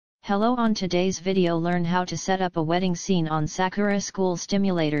Hello, on today's video learn how to set up a wedding scene on Sakura School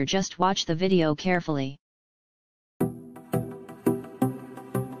Stimulator. Just watch the video carefully.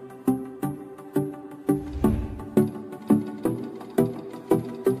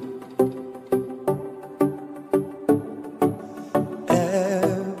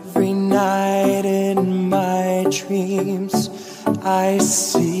 Every night in my dreams I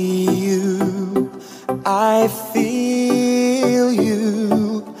see you, I feel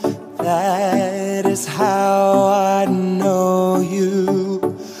you. That is how I know you.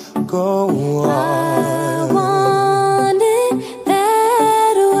 Go on. I want it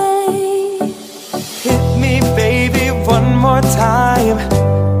that way. Hit me, baby, one more time.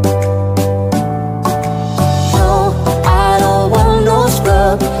 No, I don't want no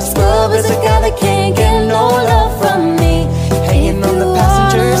scrub. Scrub is a guy that can't get no love from me. Hanging on the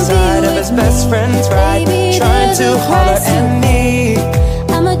passenger side of his best friend's ride, trying to holler at me.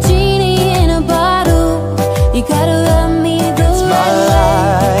 I'm a genie in a bottle. You gotta love me the It's my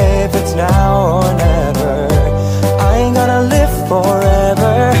life, it's now or never. I ain't gonna live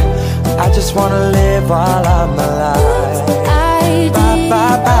forever, I just wanna live while I'm alive. Bye,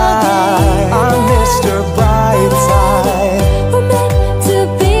 bye, bye, I'm Mr. Brightside. We're meant to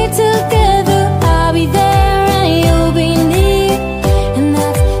be together. I'll be there and you'll be near, and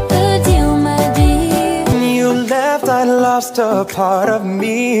that's the deal, my dear. When you left, I lost a part of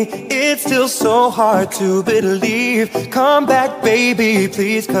me. It's still so hard to believe. Come back, baby,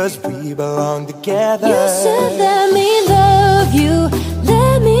 please, 'cause we belong together. You should let me love you.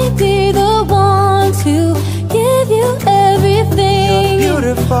 Let me be the one to give you everything You're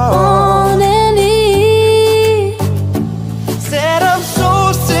beautiful. you want and need. Said I'm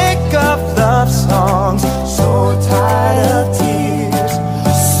so sick of love songs, so tired of tears,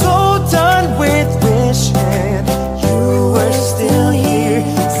 so done with wishing you were still here.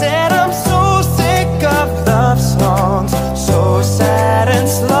 Said I'm so sick of love songs, so sad and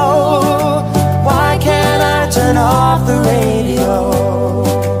slow. Why can't I turn off the radio?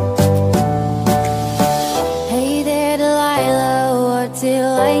 Hey there, Delilah, what's it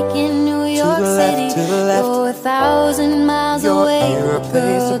like in New York City? To the left, You're 1,000 miles You're away, girl,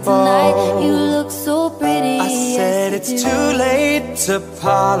 irreplaceable. tonight you look so pretty. I said Yes, it's you do. too late to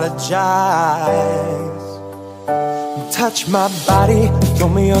apologize. Touch my body, throw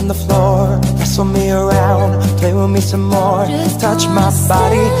me on the floor, wrestle me around, play with me some more. Just Touch my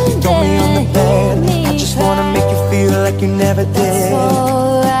body, throw me on the bed. I just wanna make you feel like you never did.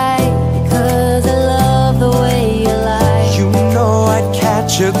 Alright, because I love the way you lie. You know I'd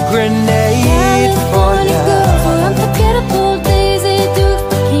catch a grenade for California ya. girls with unforgettable days, they do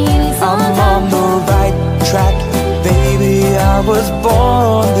bikinis I'm on on the right track, baby, I was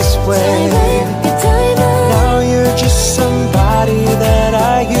born this way. Now you're just somebody that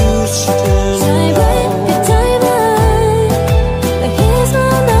I used to know. But here's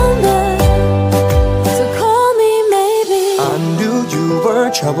my number, so call me maybe. I knew you were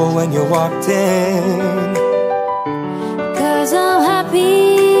trouble when you walked in. 'Cause I'm happy,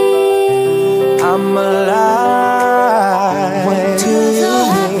 I'm alive. What do you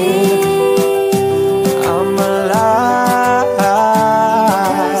mean? I'm alive.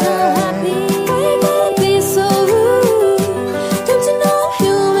 'cause I'm happy. Why you gotta be so rude? Don't you know I'm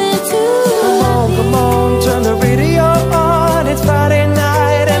human too? Come on, turn the radio on. It's Friday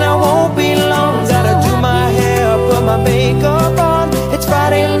night and I won't be long. Gotta do my hair, put my makeup on. It's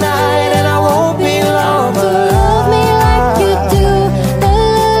Friday night and I won't be long. Love me like you do,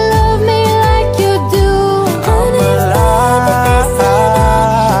 love me like you do. I'm alive.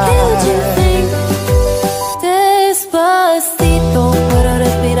 Hey, what you think? Despacito, puedo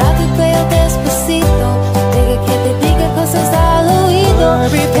respirar tu cuello despacito. Deja que te diga cosas al oído.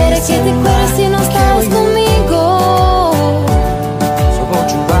 Quiero que te acuerdes si no estabas conmigo. So won't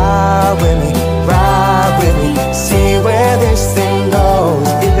you ride with me, see where this thing goes.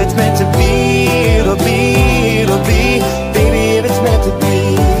 If it's meant to be, it'll be, it'll be. Baby, if it's meant to be.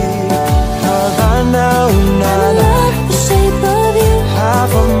 'Cause I know, I love the shape of you.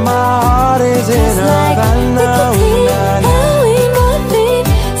 half of my heart is in Just love. like I know, nicotine, heroin, morphine.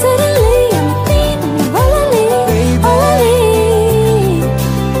 Suddenly I'm needing you, all I need, all I need.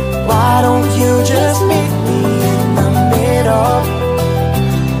 why don't you just meet me in the middle?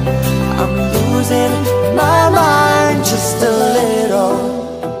 I'm losing my mind just a little.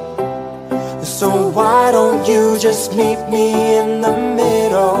 So why don't you just meet me in the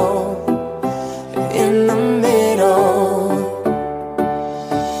middle? In the middle.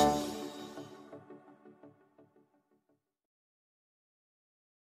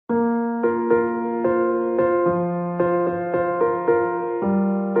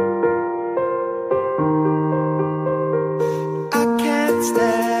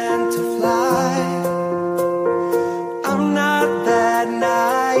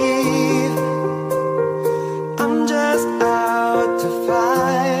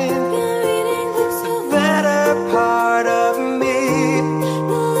 fine.